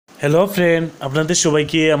Hello friend, আপনাদের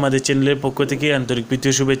সবাইকে আমাদের চ্যানেলের পক্ষ থেকে আন্তরিক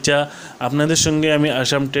প্রীতীয় শুভেচ্ছা। আপনাদের সঙ্গে আমি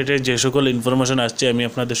আসাম টেটের যে সকল ইনফরমেশন আসছে আমি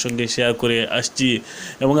আপনাদের সঙ্গে শেয়ার করে আসছি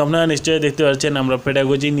এবং আপনারা নিশ্চয়ই দেখতে পাচ্ছেন আমরা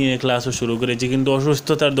পেডাগজি নিয়ে ক্লাসও শুরু করেছি, কিন্তু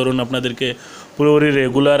অসুস্থতার দরুন আপনাদেরকে পুরোপুরি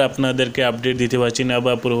রেগুলার আপনাদেরকে আপডেট দিতে পারছি না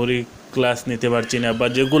বা পুরোপুরি ক্লাস নিতে পারছি না, বা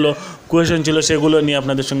যেগুলো কোয়েশন ছিল সেগুলো নিয়ে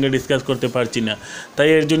আপনাদের সঙ্গে ডিসকাস করতে পারছি না। তাই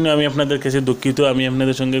এর জন্য আমি আপনাদের কাছে দুঃখিত। আমি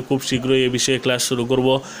আপনাদের সঙ্গে খুব শীঘ্রই এ বিষয়ে ক্লাস শুরু করব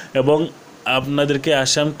এবং আপনাদেরকে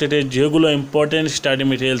আসাম টেটের যেগুলো ইম্পর্টেন্ট স্টাডি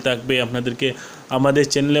মেটেরিয়াল থাকবে আপনাদেরকে আমাদের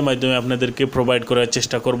চ্যানেলের মাধ্যমে আপনাদেরকে প্রোভাইড করার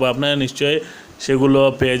চেষ্টা করব। আপনারা নিশ্চয়ই সেগুলো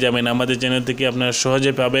পেয়ে যাবেন আমাদের চ্যানেল থেকে, আপনারা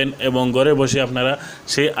সহজে পাবেন এবং ঘরে বসে আপনারা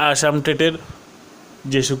সেই আসাম টেটের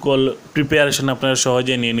যে সকল প্রিপারেশন আপনারা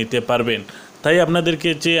সহজে নিয়ে নিতে পারবেন। তাই আপনাদেরকে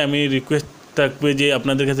যে আমি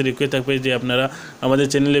আপনাদের কাছে রিকোয়েস্ট থাকবে যে আপনারা আমাদের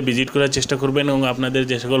চ্যানেলে ভিজিট করার চেষ্টা করবেন এবং আপনাদের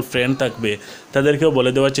যে সকল ফ্রেন্ড থাকবে তাদেরকেও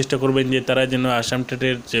বলে দেওয়ার চেষ্টা করবেন যে তারা যেন আসাম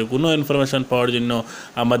টেটের যে কোনো ইনফরমেশান পাওয়ার জন্য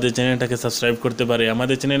আমাদের চ্যানেলটাকে সাবস্ক্রাইব করতে পারে।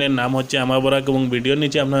 আমাদের চ্যানেলের নাম হচ্ছে আমার বরাক এবং ভিডিওর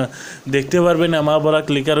নিচে আপনারা দেখতে পারবেন আমার বরাক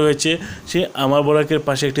লেখা রয়েছে। সেই আমার বরাকের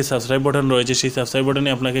পাশে একটি সাবস্ক্রাইব বাটন রয়েছে, সেই সাবস্ক্রাইব বাটনে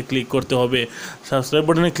আপনাকে ক্লিক করতে হবে। সাবস্ক্রাইব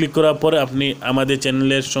বাটনে ক্লিক করার পরে আপনি আমাদের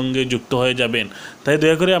চ্যানেলের সঙ্গে যুক্ত হয়ে যাবেন। তাই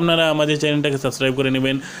দয়া করে আপনারা আমাদের চ্যানেলটাকে সাবস্ক্রাইব করে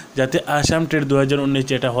নেবেন, যাতে আসাম টেট 2019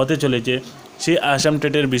 যেটা হতে চলেছে সেই আসাম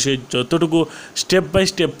টেটের বিষয়ে যতটুকু step by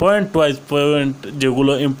step point wise point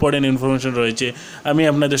যেগুলো ইম্পর্টেন্ট ইনফরমেশন রয়েছে আমি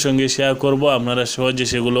আপনাদের সঙ্গে শেয়ার করব, আপনারা সহজে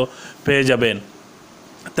সেগুলো পেয়ে যাবেন।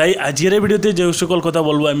 তাই আজকের এই ভিডিওতে যে সকল কথা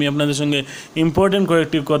বলবো আমি আপনাদের সঙ্গে ইম্পর্টেন্ট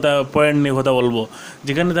কয়েকটি পয়েন্ট নিয়ে কথা বলবো,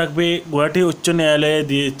 যেখানে থাকবে গুয়াহাটি উচ্চ ন্যায়ালয়ে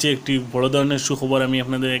দিয়েছে একটি বড় ধরনের সুখবর। আমি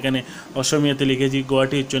আপনাদের এখানে অসমীয়াতে লিখেছি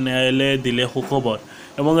গুয়াহাটি উচ্চ ন্যায়ালয়ে দিলে সুখবর,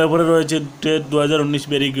 এবং এরপরে রয়েছে টেট 2019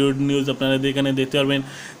 ভেরি গুড নিউজ। আপনারা এখানে দেখতে পারবেন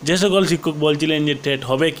যে সকল শিক্ষক বলছিলেন যে টেট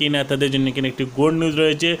হবে কি না তাদের জন্য এখানে একটি গুড নিউজ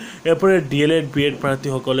রয়েছে। এরপরে ডিএলএড বিএড প্রার্থী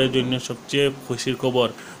সকলের জন্য সবচেয়ে খুশির খবর,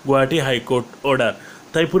 গুয়াহাটি হাইকোর্ট অর্ডার।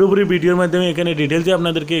 তাই পুরোপুরি ভিডিওর মাধ্যমে এখানে ডিটেলসে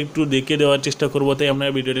আপনাদেরকে একটু দেখিয়ে দেওয়ার চেষ্টা করবো। তাই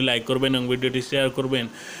আপনারা ভিডিওটি লাইক করবেন এবং ভিডিওটি শেয়ার করবেন,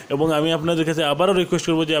 এবং আমি আপনাদের কাছে আবারও রিকোয়েস্ট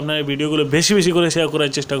করবো যে আপনারা ভিডিওগুলো বেশি বেশি করে শেয়ার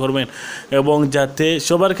করার চেষ্টা করবেন, এবং যাতে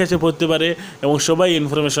সবার কাছে পড়তে পারে এবং সবাই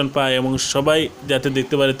ইনফরমেশন পায় এবং সবাই যাতে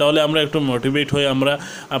দেখতে পারে, তাহলে আমরা একটু মোটিভেট হয়ে আমরা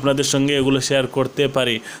আপনাদের সঙ্গে এগুলো শেয়ার করতে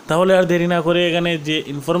পারি। তাহলে আর দেরি না করে এখানে যে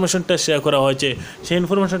ইনফরমেশনটা শেয়ার করা হয়েছে সেই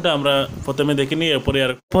ইনফরমেশনটা আমরা প্রথমে দেখে নিই। এরপরে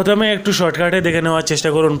প্রথমে একটু শর্টকাটে দেখে নেওয়ার চেষ্টা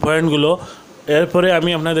করুন পয়েন্টগুলো। এরপরে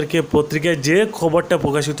আমি আপনাদেরকে পত্রিকায় যে খবরটা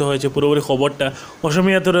প্রকাশিত হয়েছে পুরোপুরি খবরটা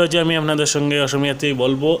অসমীয়াতে রয়েছে, আমি আপনাদের সঙ্গে অসমীয়াতেই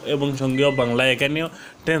বলবো এবং সঙ্গেও বাংলা এখানেও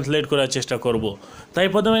ট্রান্সলেট করার চেষ্টা করব। তাই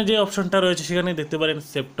প্রথমে যে অপশনটা রয়েছে সেখানে দেখতে পারেন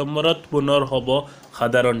সেপ্টেম্বরত পুনর হব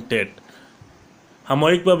সাধারণ টেট,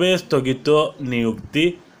 সাময়িকভাৱে স্থগিত নিযুক্তি,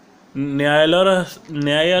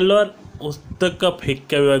 ন্যায়ালয়ৰ হস্তক্ষেপ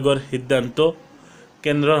শিক্ষা বিভাগের সিদ্ধান্ত,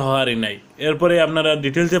 কেন্দ্রের সঁহারি নাই। এরপরে আপনারা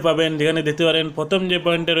ডিটেলসে পাবেন, যেখানে দেখতে পারেন প্রথম যে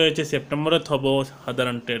পয়েন্টে রয়েছে সেপ্টেম্বরত হব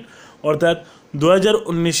সাধারণ টেট, অর্থাৎ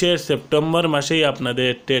 2019 সেপ্টেম্বর মাসেই আপনাদের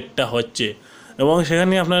টেটটা হচ্ছে, এবং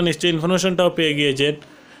সেখানে আপনারা নিশ্চয়ই ইনফরমেশনটাও পেয়ে গিয়েছেন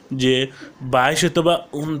যে 22 অথবা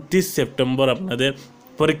 29 সেপ্টেম্বর আপনাদের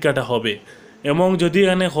পরীক্ষাটা হবে। এবং যদি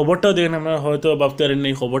এখানে খবরটাও দেখেন আপনারা হয়তো ভাবতে পারেন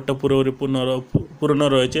এই খবরটা পুরোপুরি পুরনো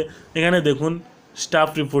রয়েছে। এখানে দেখুন স্টাফ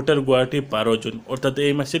রিপোর্টার গুয়াহাটি 12 জুন, অর্থাৎ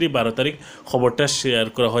এই মাসেরই 12 তারিখ খবরটা শেয়ার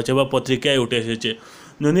করা হয়েছে বা পত্রিকায় উঠে এসেছে।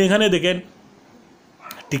 যদি এখানে দেখেন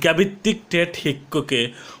টিকাভিত্তিক টেট শিক্ষকে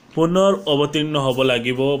পুনর অবতীর্ণ হব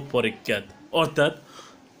লাগিব পরীক্ষাত, অর্থাৎ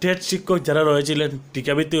টেট শিক্ষক যারা রয়েছিলেন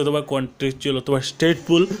টিকাভিত্তিক অথবা কন্ট্রাকচুয়াল অথবা স্টেট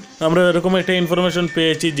পুল, আমরা এরকম একটা ইনফরমেশন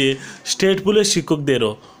পেয়েছি যে স্টেট পুলের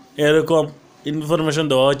শিক্ষকদেরও এরকম ইনফরমেশন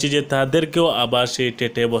দেওয়া হচ্ছে যে তাদেরকেও আবার সেই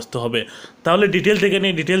টেটে বসতে হবে। তাহলে ডিটেল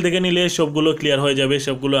থেকে নিলে সবগুলো ক্লিয়ার হয়ে যাবে,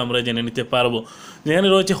 সবগুলো আমরা জেনে নিতে পারবো। যেখানে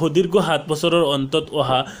রয়েছে সুদীর্ঘ 7 বছরের অন্তত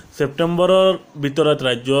অহা সেপ্টেম্বরের ভিতৰত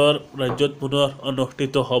রাজ্যত পুনৰ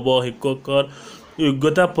অনুষ্ঠিত হ'ব শিক্ষকৰ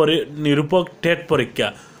যোগ্যতা নিৰূপক টেট পৰীক্ষা।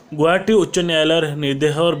 গুৱাহাটী উচ্চ ন্যায়ালয়ের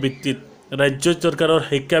নির্দেশের ভিত্তিত রাজ্য সরকারের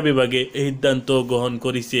শিক্ষা বিভাগে এই সিদ্ধান্ত গ্রহণ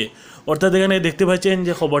করেছে। অর্থাৎ এখানে দেখতে পাচ্ছেন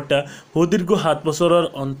যে খবরটা সুদীর্ঘ 7 বছরের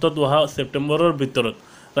অন্তত অহা সেপ্টেম্বরের ভিতৰত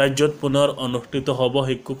রাজ্যত পুনর অনুষ্ঠিত হব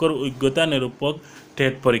শিক্ষকের যোগ্যতা নিরূপক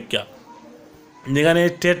টেট পরীক্ষা। যেখানে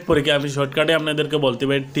টেট পরীক্ষা আমি শর্টকাটে আপনাদেরকে বলতে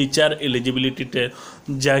পারি টিচার এলিজিবিলিটি টেস্ট,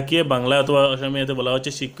 যাকে বাংলা অথবা অসমীয়াতে বলা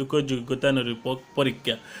হচ্ছে শিক্ষকের যোগ্যতা নিরূপক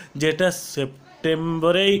পরীক্ষা, যেটা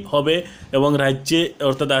সেপ্টেম্বরেই হবে এবং রাজ্যে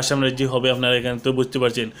অর্থাৎ আসাম রাজ্যে হবে। আপনারা এখানে তো বুঝতে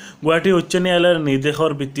পারছেন গুয়াহাটি উচ্চ ন্যায়ালয়ের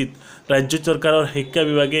নির্দেশের ভিত্তিত রাজ্য সরকারের শিক্ষা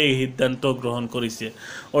বিভাগে এই সিদ্ধান্ত গ্রহণ করেছে।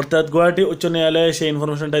 অর্থাৎ গুয়াহাটি উচ্চ ন্যায়ালয়ে সেই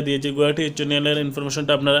ইনফরমেশনটা দিয়েছে। গুয়াহাটি উচ্চ ন্যায়ালয়ের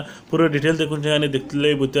ইনফরমেশনটা আপনারা পুরো ডিটেলস দেখুন, সেখানে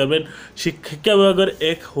দেখলেই বুঝতে পারবেন। শিক্ষা বিভাগের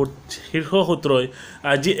এক শীর্ষ সূত্রই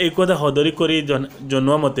আজি এই কথা সদরি করে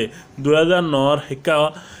জনোৱা মতে 2009 শিক্ষা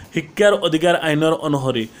শিক্ষাৰ অধিকাৰ আইনৰ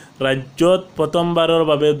অনুসৰি ৰাজ্যত প্ৰথমবাৰৰ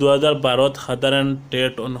বাবে 2012 সাধাৰণ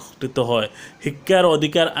টেট অনুষ্ঠিত হয়। শিক্ষাৰ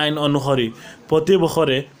অধিকাৰ আইন অনুসৰি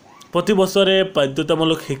প্ৰতি বছৰে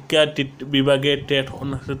বাধ্যতামূলক শিক্ষা বিভাগে টেট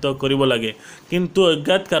অনুষ্ঠিত কৰিব লাগে, কিন্তু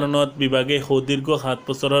অজ্ঞাত কাৰণত বিভাগে সুদীৰ্ঘ 7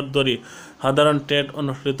 বছৰৰ ধৰি সাধাৰণ টেট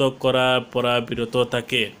অনুষ্ঠিত কৰাৰ পৰা বিৰত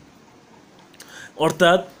থাকে।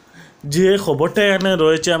 অর্থাৎ যে খবরটা এখানে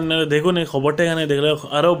রয়েছে আপনারা দেখুন, এই খবরটা এখানে দেখলে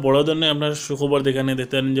আরও বড় ধরনের আপনারা সুখবর এখানে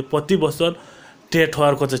দেখতে পারেন যে প্রতি বছর টেট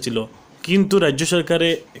হওয়ার কথা ছিল, কিন্তু রাজ্য সরকারে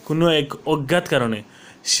কোনো এক অজ্ঞাত কারণে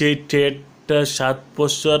সেই টেটটা 7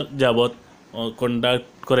 বছর যাবৎ কন্ডাক্ট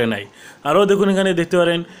করে নাই। আরও দেখুন এখানে দেখতে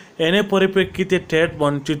পারেন এনে পরিপ্রেক্ষিতে টেট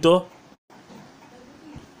বঞ্চিত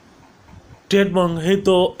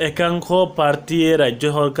একাংশ প্ৰাৰ্থীয়ে ৰাজ্য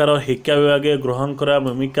চৰকাৰৰ শিক্ষা বিভাগে গ্ৰহণ কৰা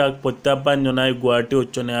ভূমিকাক প্ৰত্যাহ্বান জনাই গুৱাহাটী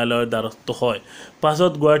উচ্চ ন্যায়ালয়ৰ দ্বাৰস্থ হয়।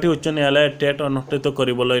 পাছত গুৱাহাটী উচ্চ ন্যায়ালয়ে টেট অনুষ্ঠিত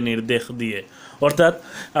কৰিবলৈ নিৰ্দেশ দিয়ে। অর্থাৎ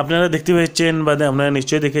আপনারা দেখতে পাচ্ছেন বা আপনারা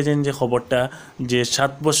নিশ্চয়ই দেখেছেন যে খবরটা যে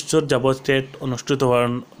 7 বছর যাবৎ টেট অনুষ্ঠিত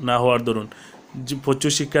না হওয়ার দরুন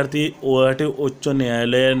প্রচুর শিক্ষার্থী গুয়াহাটি উচ্চ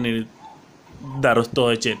ন্যায়ালয়ের দ্বারস্থ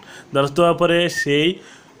হয়েছেন। দ্বারস্থ হওয়ার পরে সেই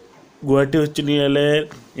গুৱাহাটী উচ্চ ন্যায়ালয়ের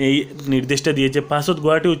এই নির্দেশটা দিয়েছে। পাছত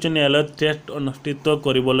গুৱাহাটী উচ্চ ন্যায়ালয়ত টেট অনুষ্ঠিত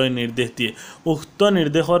কৰিবলৈ নির্দেশ দিয়ে। উক্ত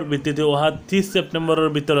নির্দেশৰ ভিত্তিতে 30 সেপ্টেম্বৰৰ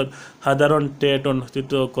ভিতৰত সাধাৰণ টেট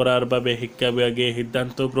অনুষ্ঠিত কৰাৰ বাবে শিক্ষা বিভাগে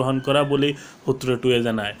সিদ্ধান্ত গ্রহণ করা বলে সূত্রটোৱে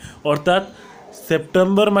জানায়। অর্থাৎ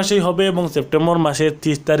সেপ্টেম্বর মাসেই হবে এবং সেপ্টেম্বর মাসের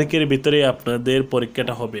 30 তারিখের ভিতরে আপনাদের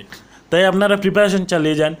পরীক্ষাটা হবে। তাই আপনারা প্রিপারেশন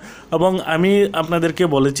চালিয়ে যান। এবং আমি আপনাদেরকে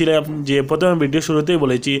বলেছিলাম যে প্রথমে ভিডিও শুরুতেই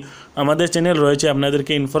বলেছি আমাদের চ্যানেল রয়েছে,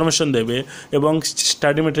 আপনাদেরকে ইনফরমেশন দেবে এবং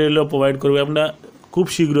স্টাডি ম্যাটেরিয়ালও প্রোভাইড করবে। আমরা খুব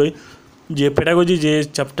শীঘ্রই যে পেডাগজি যে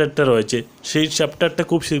চ্যাপ্টারটা রয়েছে সেই চ্যাপ্টারটা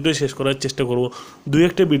খুব শীঘ্রই শেষ করার চেষ্টা করব।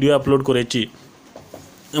 2-1টা ভিডিও আপলোড করেছি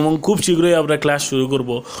এবং খুব শীঘ্রই আমরা ক্লাস শুরু করব।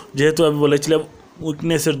 যেহেতু আমি বলেছিলাম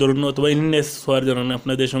উইকনেসের দরুন অথবা ইলনেস হওয়ার জন্য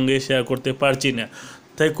আপনাদের সঙ্গে শেয়ার করতে পারছি না,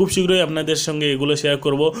 তাই খুব শীঘ্রই আপনাদের সঙ্গে এগুলো শেয়ার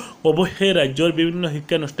করব। অবশ্যই রাজ্যের বিভিন্ন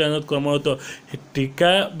শিক্ষানুষ্ঠানত কর্মরত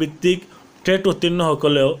টিকাভিত্তিক টেট উত্তীৰ্ণ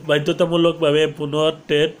সকলেও বাধ্যতামূলকভাৱে পুনৰ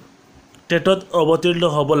টেটত অৱতীৰ্ণ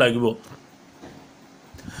হ'ব লাগিব।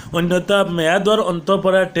 অন্যথা মেয়াদৰ অন্তৰ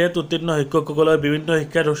পৰা টেট উত্তীৰ্ণ শিক্ষকসকলৰ বিভিন্ন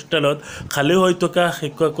শিক্ষানুষ্ঠানত খালী হৈ থকা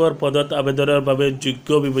শিক্ষকৰ পদত আবেদনৰ বাবে যোগ্য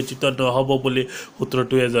বিবেচিত নহ'ব বুলি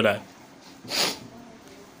সূত্ৰটোৱে জনায়।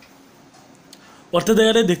 অর্থাৎ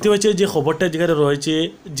এখানে দেখতে পাচ্ছি যে খবরটা যেখানে রয়েছে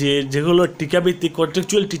যে যেগুলো টিকাভিত্তিক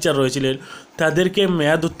কন্ট্রাকচুয়াল টিচার রয়েছিলেন তাদেরকে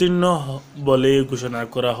মেয়াদ উত্তীর্ণ বলে ঘোষণা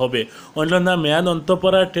করা হবে। অন্যথা মেয়াদ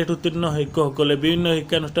অন্তঃপরা টেট উত্তীর্ণ শিক্ষকসকলে বিভিন্ন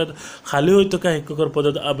শিক্ষানুষ্ঠান খালী হৈ থকা শিক্ষকৰ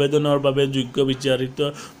পদত আবেদনৰ বাবে যোগ্য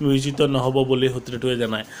বিবেচিত নহ'ব বলে সূত্রটোৱে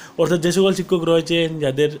জানায়। অর্থাৎ যে সকল শিক্ষক রয়েছে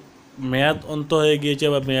যাদের মেয়াদ অন্ত হয়ে গিয়েছে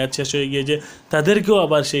বা মেয়াদ শেষ হয়ে গিয়েছে তাদেরকেও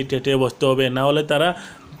আবার সেই টেটে বসতে হবে, না হলে তারা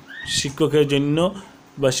শিক্ষকের জন্য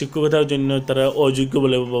বা শিক্ষকতার জন্য তারা অযোগ্য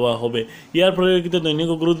বলে ভাবা হবে। ইয়ার পরিপ্রেক্ষিতে দৈনিক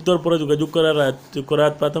গুরুত্বর পরে যোগাযোগ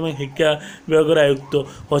করার প্রাথমিক শিক্ষা বিভাগের আয়ুক্ত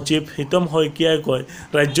সচিব হিতম শইকীয়াই কয়,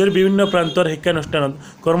 রাজ্যের বিভিন্ন প্ৰান্তৰ শিক্ষানুষ্ঠানত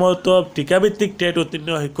কর্মরত টিকাভিত্তিক টেট উত্তীৰ্ণ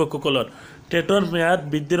শিক্ষকসকলৰ টেটৰ মেয়াদ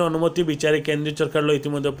বৃদ্ধিৰ অনুমতি বিচাৰি কেন্দ্ৰীয় চৰকাৰলৈ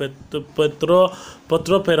ইতিমধ্যে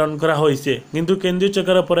পত্ৰ প্ৰেৰণ কৰা হৈছে, কিন্তু কেন্দ্ৰীয়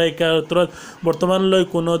চৰকাৰৰ পৰা এই ক্ষেত্ৰত বৰ্তমানলৈ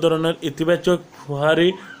কোনো ধৰণৰ ইতিবাচক সঁহাৰি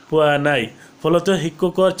পোৱা নাই। ফলতে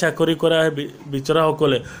শিক্ষকৰ চাকৰি কৰা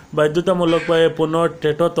বিচৰাসকলে বাধ্যতামূলকভাৱে পুনৰ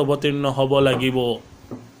টেটত অৱতীৰ্ণ হ'ব লাগিব।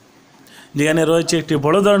 যেখানে রয়েছে একটি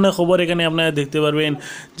বড় ধরনের খবর, এখানে আপনারা দেখতে পারবেন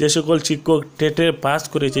যে সকল শিক্ষক টেটে পাস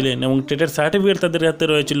করেছিলেন এবং টেটের সার্টিফিকেট তাদের হাতে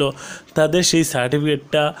রয়েছিল তাদের সেই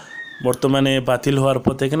সার্টিফিকেটটা বর্তমানে বাতিল হওয়ার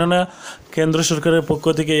পথে। কেননা কেন্দ্র সরকারের পক্ষ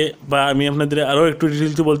থেকে বা আমি আপনাদের আরও একটু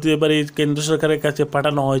ডিটেলসে বলতে পারি কেন্দ্র সরকারের কাছে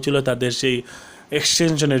পাঠানো হয়েছিল তাদের সেই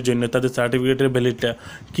এক্সটেনশনের জন্য তাদের সার্টিফিকেটের ভ্যালিডটা,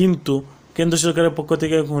 কিন্তু কেন্দ্র সরকারের পক্ষ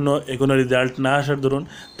থেকে এখনো রেজাল্ট না আসার দরুন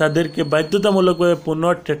তাদেরকে বাধ্যতামূলকভাবে পুনঃ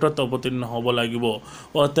টেটত অবতীর্ণ হব লাগিব।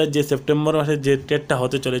 অর্থাৎ যে সেপ্টেম্বর মাসে যে টেটটা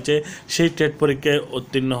হতে চলেছে সেই টেট পরীক্ষায়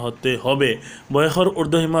উত্তীর্ণ হতে হবে। বয়সের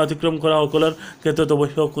ঊর্ধ্বসীমা অতিক্রম করা সকলের ক্ষেত্রে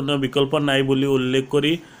অবশ্য কোনো বিকল্প নাই বুলি উল্লেখ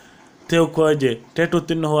কৰি তেওঁ কয় যে টেট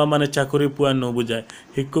উত্তীৰ্ণ হোৱা মানে চাকৰি পোৱা নুবুজায়।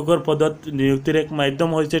 শিক্ষকৰ পদত নিযুক্তিৰ এক মাধ্যম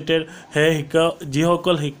হৈছে টেট। সেয়ে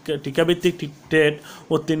যিসকল টিকাভিত্তিক টেট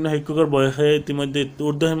উত্তীৰ্ণ শিক্ষকৰ বয়সে ইতিমধ্যে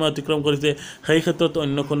ঊৰ্ধ্বসীমা অতিক্রম করেছে সেই ক্ষেত্ৰত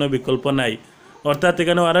অন্য কোনো বিকল্প নাই। অর্থাৎ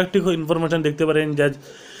এখানেও আরও একটি ইনফরমেশন দেখতে পারেন যা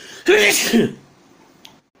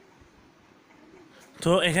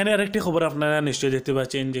তো এখানে আরেকটি খবর আপনারা নিশ্চয়ই দেখতে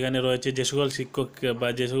পাচ্ছেন যেখানে রয়েছে যে সকল শিক্ষক বা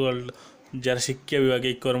যে সকল যারা শিক্ষা বিভাগে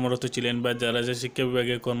কর্মরত ছিলেন বা যারা শিক্ষা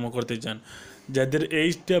বিভাগে কর্ম করতে চান যাদের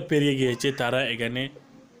এইজটা পেরিয়ে গিয়েছে তারা এখানে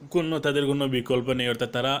তাদের কোনো বিকল্প নেই, অর্থাৎ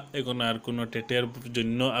তারা এখন আর কোনো টেটের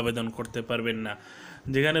জন্য আবেদন করতে পারবেন না।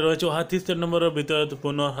 যেখানে রয়েছে 38 নম্বরের ভিতরে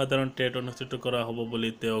পুনঃসাধারণ টেট অনুষ্ঠিত করা হবে বলে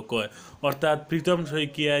তেও কয়। অর্থাৎ প্রীতম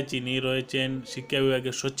শইকিয়া যিনি রয়েছেন শিক্ষা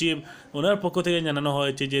বিভাগের সচিব, ওনার পক্ষ থেকে জানানো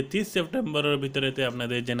হয়েছে যে 30 সেপ্টেম্বরের ভিতরেতে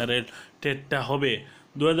আপনাদের জেনারেল টেটটা হবে।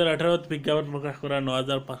 2018 বিজ্ঞাপন প্রকাশ করা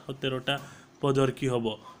 9513টা পদর কী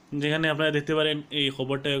হবো, যেখানে আপনারা দেখতে পারেন এই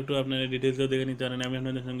খবরটা একটু আপনারা ডিটেলসও দেখে নিতে পারেন। আমি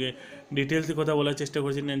আপনাদের সঙ্গে ডিটেলসে কথা বলার চেষ্টা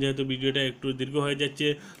করছি না, যেহেতু ভিডিওটা একটু দীর্ঘ হয়ে যাচ্ছে।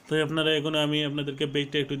 তো আপনারা এখন আমি আপনাদেরকে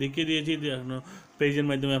পেজটা একটু দেখিয়ে দিয়েছি, যে এখনও পেজের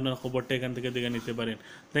মাধ্যমে আপনারা খবরটা এখান থেকে দেখে নিতে পারেন।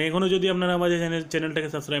 তাই এখনও যদি আপনারা আমাদের চ্যানেলটাকে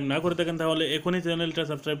সাবস্ক্রাইব না করে থাকেন, তাহলে এখনই চ্যানেলটা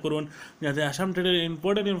সাবস্ক্রাইব করুন, যাতে আসাম টেটের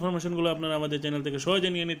ইম্পর্টেন্ট ইনফরমেশনগুলো আপনারা আমাদের চ্যানেল থেকে সহজে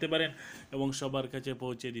নিয়ে নিতে পারেন এবং সবার কাছে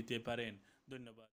পৌঁছে দিতে পারেন। ধন্যবাদ।